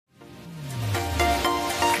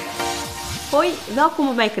Hoi, welkom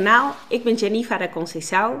op mijn kanaal. Ik ben Jennifer da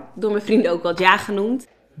Conceição, door mijn vrienden ook wel Ja genoemd.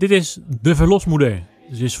 Dit is de verlosmoeder.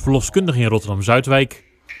 Ze is verloskundige in Rotterdam-Zuidwijk,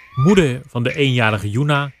 moeder van de 1-jarige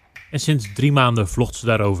Juna en sinds 3 maanden vlogt ze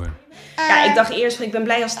daarover. Ja, ik dacht eerst, ik ben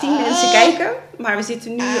blij als 10 mensen kijken, maar we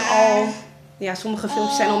zitten nu al, sommige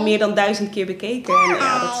filmpjes zijn al meer dan 1000 keer bekeken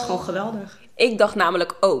en dat is gewoon geweldig. Ik dacht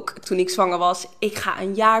namelijk ook, toen ik zwanger was, ik ga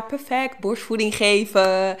een jaar perfect borstvoeding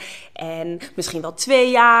geven. En misschien wel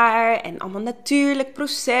 2 jaar. En allemaal natuurlijk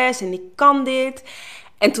proces. En ik kan dit.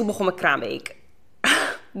 En toen begon mijn kraamweek.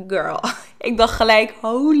 Girl, ik dacht gelijk,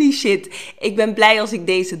 holy shit. Ik ben blij als ik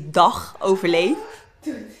deze dag overleef.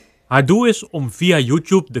 Haar doel is om via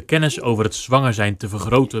YouTube de kennis over het zwanger zijn te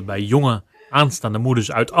vergroten bij jonge, aanstaande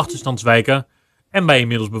moeders uit achterstandswijken en bij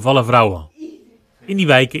inmiddels bevallen vrouwen. In die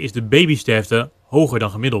wijken is de babysterfte hoger dan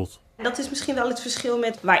gemiddeld. Dat is misschien wel het verschil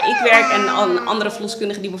met waar ik werk en andere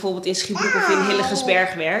verloskundigen die bijvoorbeeld in Schiebroek of in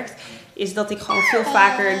Hillegersberg werkt. Is dat ik gewoon veel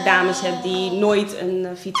vaker dames heb die nooit een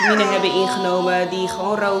vitamine hebben ingenomen. Die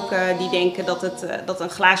gewoon roken, die denken dat een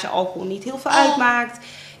glaasje alcohol niet heel veel uitmaakt.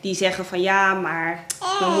 Die zeggen van ja, maar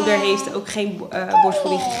mijn moeder heeft ook geen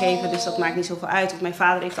borstvoeding gegeven, dus dat maakt niet zoveel uit. Of mijn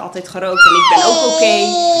vader heeft altijd gerookt en ik ben ook oké.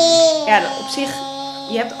 Ja, op zich,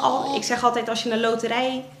 ik zeg altijd als je een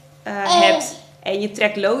loterij hebt en je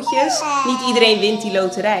trekt loodjes, niet iedereen wint die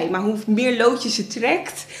loterij. Maar hoe meer loodjes je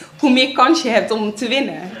trekt, hoe meer kans je hebt om te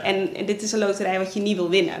winnen. En dit is een loterij wat je niet wil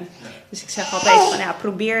winnen. Dus ik zeg altijd van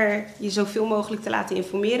probeer je zoveel mogelijk te laten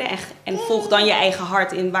informeren en volg dan je eigen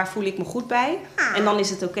hart in waar voel ik me goed bij. En dan is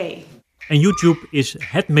het oké. En YouTube is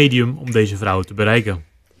het medium om deze vrouwen te bereiken.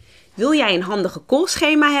 Wil jij een handige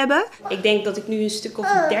kolfschema hebben? Ik denk dat ik nu een stuk of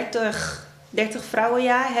 30 vrouwen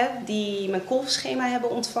heb die mijn kolfschema hebben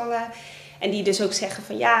ontvangen. En die dus ook zeggen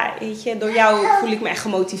van weet je, door jou voel ik me echt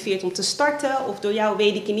gemotiveerd om te starten. Of door jou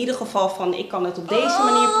weet ik in ieder geval van ik kan het op deze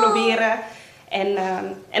manier proberen.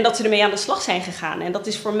 En dat ze ermee aan de slag zijn gegaan. En dat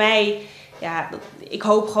is voor mij, ik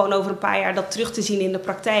hoop gewoon over een paar jaar dat terug te zien in de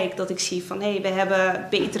praktijk. Dat ik zie van we hebben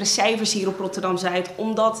betere cijfers hier op Rotterdam-Zuid.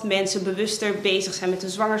 Omdat mensen bewuster bezig zijn met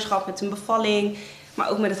hun zwangerschap, met hun bevalling. Maar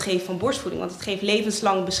ook met het geven van borstvoeding. Want het geeft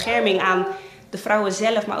levenslang bescherming aan de vrouwen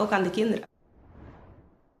zelf, maar ook aan de kinderen.